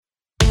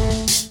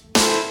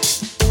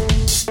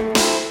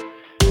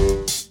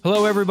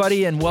Hello,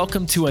 everybody, and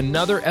welcome to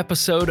another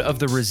episode of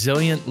the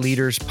Resilient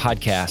Leaders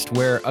Podcast,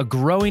 where a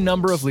growing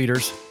number of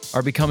leaders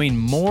are becoming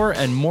more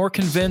and more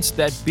convinced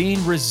that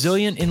being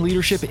resilient in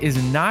leadership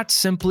is not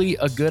simply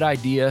a good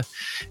idea,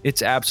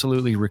 it's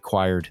absolutely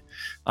required.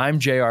 I'm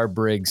J.R.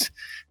 Briggs,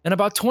 and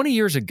about 20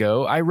 years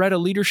ago, I read a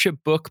leadership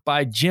book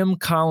by Jim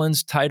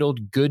Collins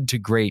titled Good to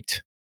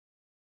Great.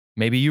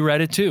 Maybe you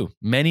read it too.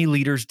 Many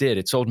leaders did.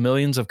 It sold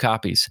millions of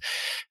copies.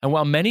 And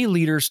while many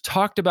leaders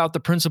talked about the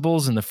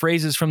principles and the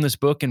phrases from this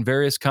book in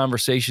various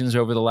conversations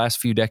over the last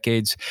few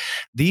decades,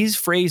 these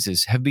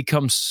phrases have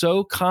become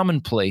so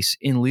commonplace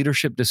in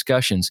leadership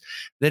discussions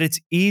that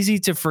it's easy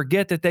to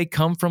forget that they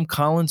come from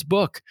Collins'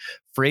 book.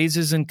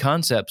 Phrases and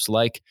concepts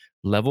like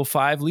level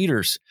 5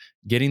 leaders,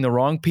 getting the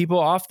wrong people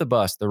off the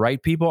bus, the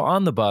right people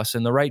on the bus,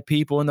 and the right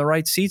people in the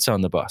right seats on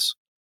the bus.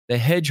 The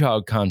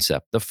hedgehog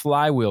concept, the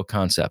flywheel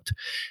concept.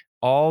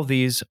 All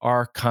these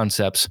are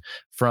concepts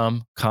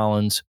from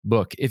Collins'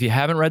 book. If you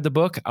haven't read the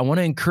book, I want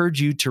to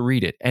encourage you to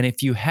read it. And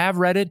if you have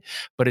read it,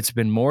 but it's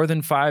been more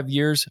than 5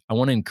 years, I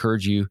want to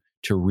encourage you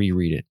to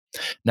reread it.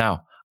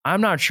 Now,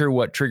 I'm not sure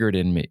what triggered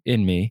in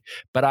me,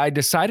 but I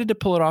decided to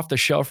pull it off the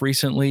shelf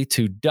recently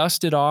to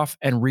dust it off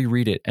and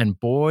reread it. And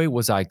boy,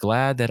 was I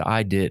glad that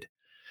I did.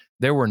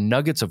 There were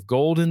nuggets of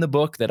gold in the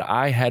book that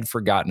I had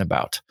forgotten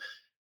about.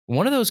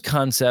 One of those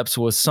concepts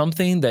was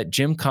something that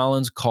Jim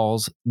Collins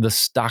calls the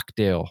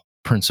Stockdale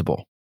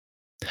principle.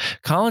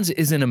 Collins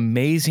is an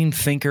amazing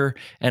thinker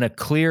and a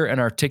clear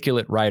and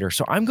articulate writer.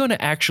 So I'm going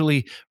to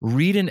actually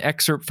read an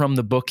excerpt from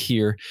the book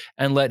here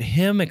and let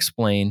him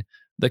explain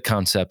the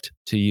concept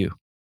to you.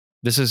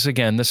 This is,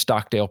 again, the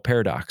Stockdale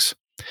paradox.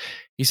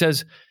 He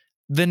says,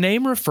 the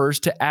name refers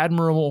to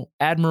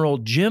Admiral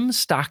Jim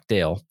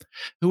Stockdale,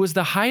 who was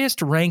the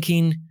highest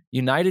ranking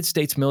United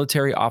States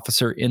military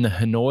officer in the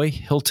Hanoi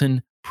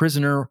Hilton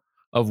prisoner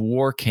of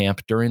war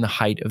camp during the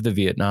height of the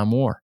Vietnam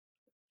War.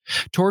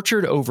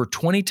 Tortured over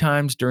 20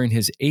 times during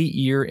his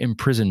 8-year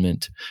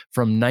imprisonment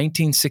from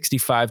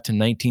 1965 to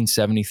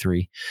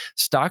 1973,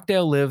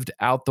 Stockdale lived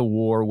out the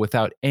war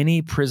without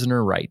any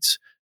prisoner rights,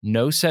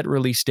 no set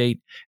release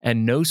date,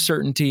 and no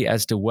certainty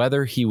as to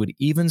whether he would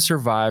even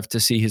survive to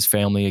see his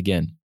family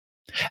again.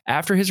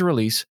 After his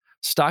release,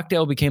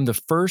 Stockdale became the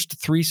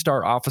first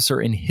 3-star officer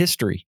in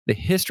history, the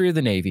history of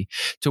the Navy,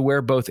 to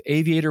wear both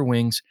aviator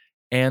wings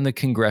and the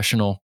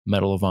Congressional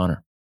Medal of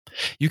Honor.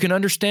 You can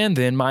understand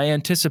then my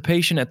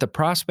anticipation at the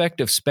prospect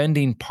of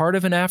spending part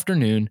of an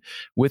afternoon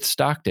with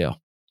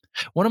Stockdale.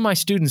 One of my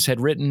students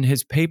had written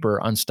his paper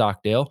on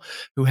Stockdale,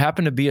 who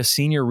happened to be a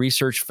senior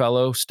research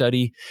fellow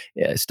studying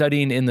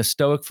in the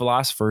Stoic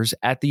philosophers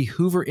at the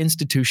Hoover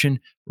Institution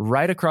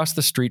right across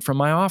the street from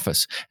my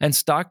office, and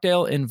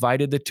Stockdale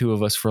invited the two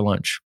of us for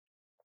lunch.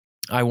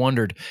 I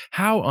wondered,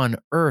 how on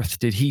earth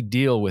did he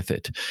deal with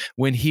it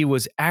when he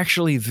was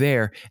actually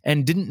there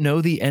and didn't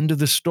know the end of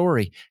the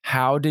story?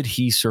 How did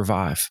he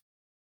survive?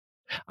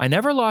 I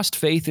never lost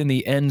faith in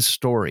the end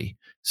story,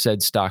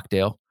 said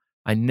Stockdale.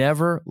 I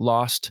never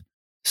lost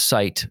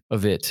sight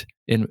of it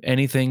in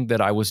anything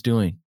that I was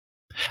doing.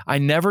 I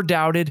never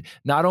doubted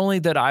not only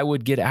that I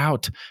would get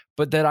out,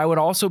 but that I would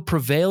also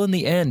prevail in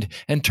the end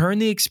and turn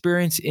the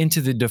experience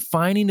into the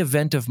defining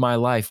event of my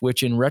life,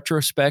 which in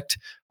retrospect,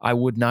 I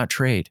would not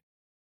trade.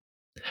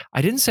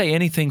 I didn't say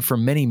anything for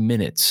many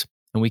minutes,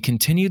 and we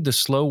continued the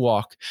slow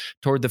walk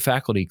toward the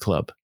faculty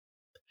club.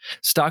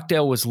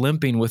 Stockdale was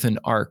limping with an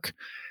arc,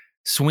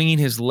 swinging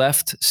his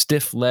left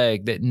stiff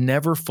leg that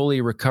never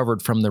fully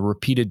recovered from the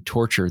repeated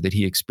torture that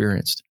he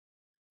experienced.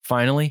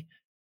 Finally,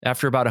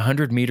 after about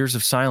 100 meters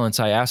of silence,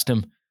 I asked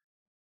him,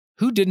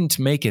 "Who didn't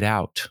make it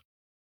out?"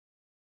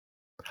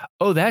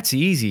 "Oh, that's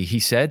easy," he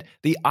said.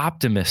 "The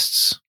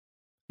Optimists."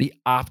 "The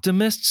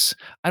Optimists?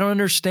 I don't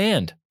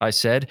understand," I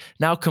said,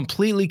 now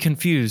completely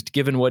confused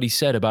given what he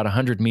said about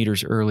 100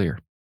 meters earlier.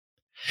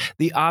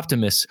 "The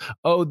Optimists,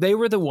 oh, they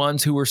were the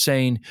ones who were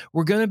saying,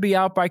 we're going to be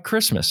out by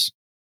Christmas.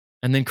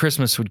 And then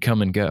Christmas would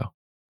come and go.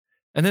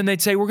 And then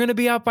they'd say, we're going to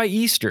be out by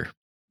Easter.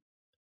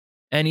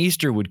 And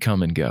Easter would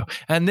come and go.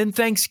 And then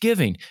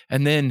Thanksgiving.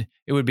 And then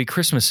it would be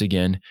Christmas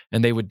again,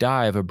 and they would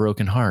die of a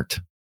broken heart."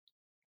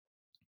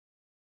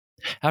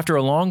 After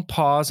a long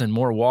pause and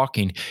more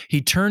walking,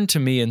 he turned to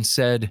me and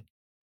said,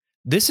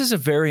 "This is a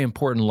very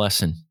important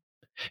lesson.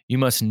 You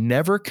must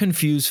never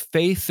confuse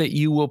faith that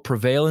you will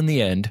prevail in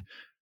the end,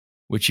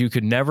 which you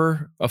could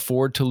never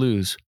afford to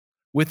lose,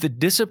 with the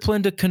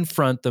discipline to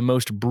confront the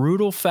most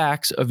brutal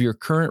facts of your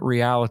current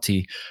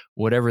reality,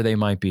 whatever they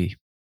might be."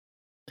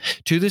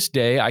 To this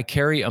day, I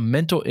carry a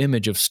mental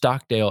image of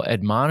Stockdale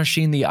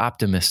admonishing the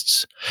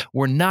Optimists,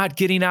 "We're not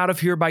getting out of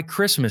here by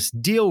Christmas.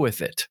 Deal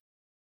with it."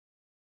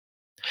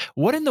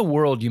 What in the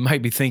world, you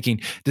might be thinking,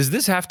 does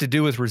this have to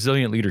do with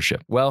resilient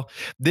leadership? Well,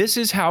 this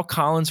is how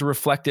Collins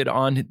reflected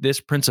on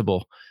this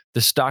principle,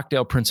 the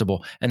Stockdale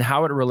principle, and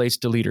how it relates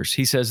to leaders.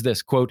 He says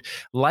this, quote,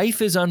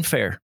 "Life is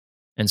unfair,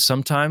 and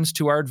sometimes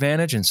to our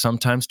advantage and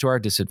sometimes to our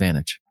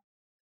disadvantage.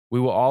 We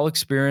will all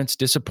experience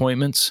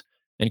disappointments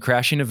and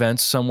crashing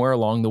events somewhere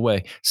along the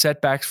way,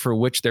 setbacks for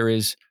which there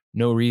is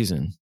no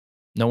reason,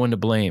 no one to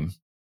blame.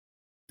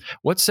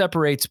 What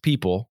separates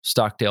people,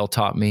 Stockdale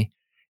taught me,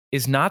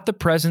 is not the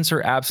presence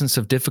or absence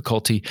of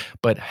difficulty,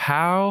 but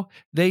how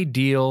they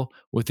deal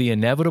with the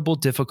inevitable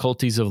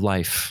difficulties of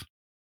life.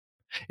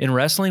 In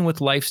wrestling with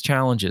life's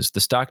challenges,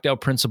 the Stockdale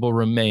principle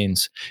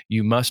remains: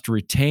 you must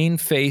retain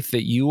faith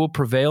that you will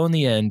prevail in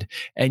the end,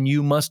 and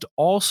you must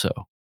also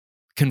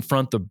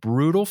confront the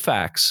brutal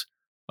facts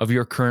of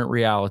your current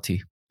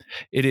reality.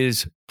 It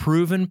is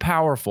proven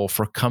powerful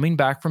for coming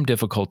back from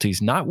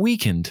difficulties, not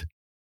weakened,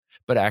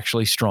 but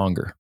actually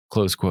stronger.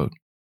 Close quote.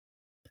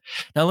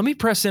 Now, let me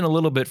press in a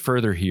little bit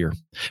further here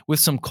with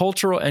some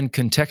cultural and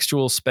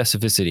contextual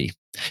specificity.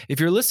 If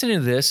you're listening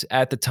to this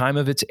at the time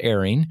of its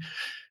airing,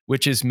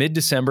 which is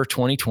mid-December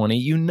 2020,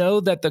 you know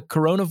that the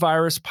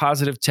coronavirus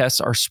positive tests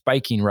are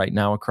spiking right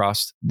now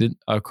across the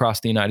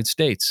United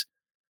States.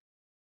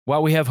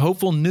 While we have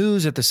hopeful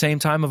news at the same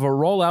time of a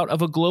rollout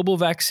of a global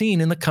vaccine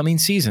in the coming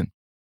season.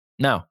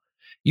 Now,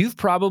 you've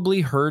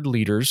probably heard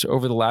leaders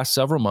over the last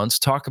several months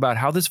talk about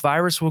how this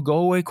virus will go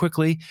away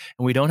quickly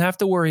and we don't have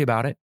to worry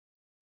about it.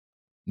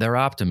 They're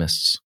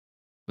optimists,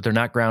 but they're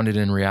not grounded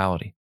in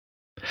reality.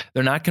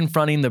 They're not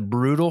confronting the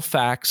brutal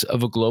facts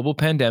of a global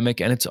pandemic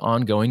and its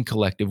ongoing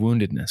collective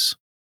woundedness.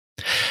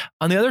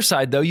 On the other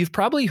side, though, you've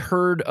probably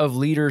heard of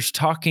leaders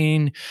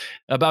talking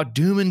about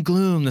doom and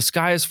gloom, the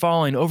sky is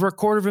falling, over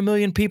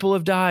 250,000 people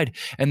have died,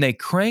 and they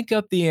crank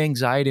up the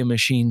anxiety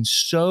machine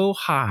so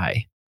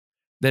high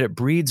that it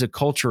breeds a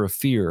culture of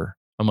fear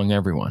among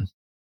everyone.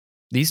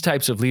 These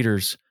types of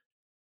leaders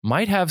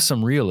might have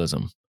some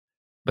realism,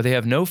 but they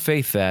have no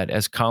faith that,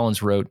 as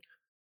Collins wrote,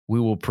 we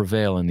will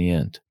prevail in the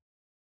end.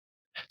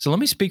 So let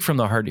me speak from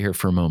the heart here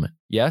for a moment.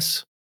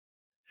 Yes,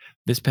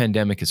 this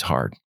pandemic is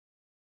hard.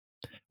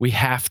 We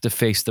have to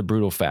face the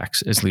brutal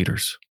facts as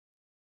leaders.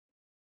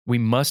 We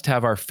must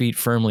have our feet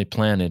firmly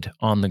planted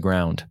on the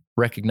ground,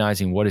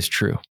 recognizing what is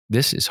true.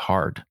 This is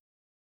hard.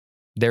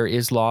 There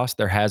is loss,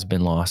 there has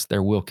been loss,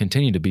 there will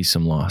continue to be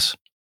some loss.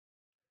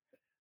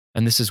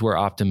 And this is where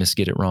optimists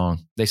get it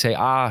wrong. They say,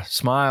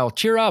 smile,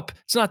 cheer up.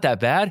 It's not that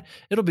bad.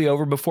 It'll be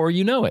over before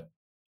you know it.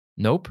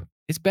 Nope,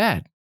 it's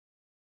bad.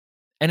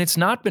 And it's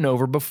not been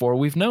over before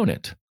we've known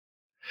it.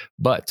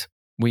 But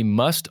we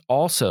must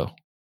also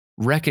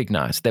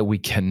recognize that we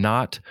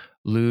cannot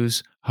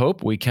lose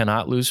hope. We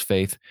cannot lose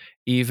faith,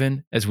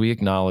 even as we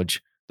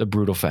acknowledge the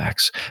brutal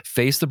facts.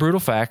 Face the brutal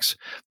facts.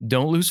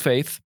 Don't lose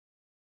faith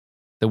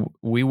that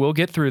we will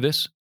get through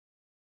this.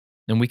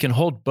 And we can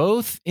hold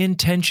both in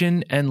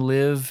tension and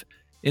live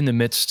in the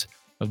midst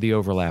of the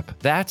overlap.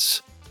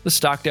 That's the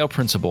Stockdale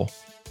principle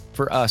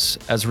for us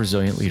as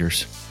resilient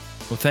leaders.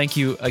 Well, thank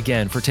you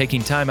again for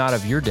taking time out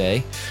of your day,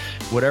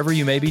 whatever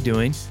you may be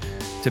doing,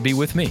 to be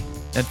with me.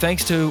 And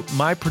thanks to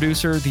my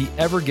producer, the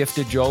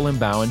ever-gifted Joel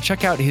Imbowen.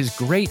 Check out his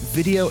great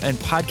video and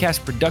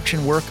podcast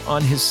production work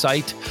on his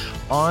site,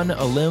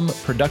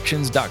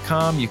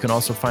 onalimbproductions.com. You can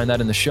also find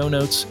that in the show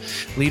notes.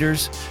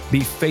 Leaders,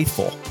 be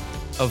faithful,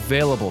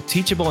 available,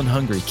 teachable, and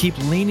hungry. Keep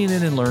leaning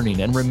in and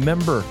learning. And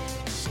remember,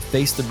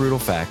 face the brutal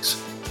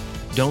facts.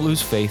 Don't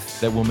lose faith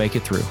that we'll make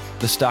it through.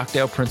 The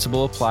Stockdale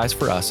principle applies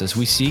for us as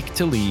we seek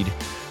to lead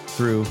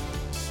through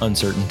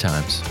uncertain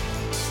times.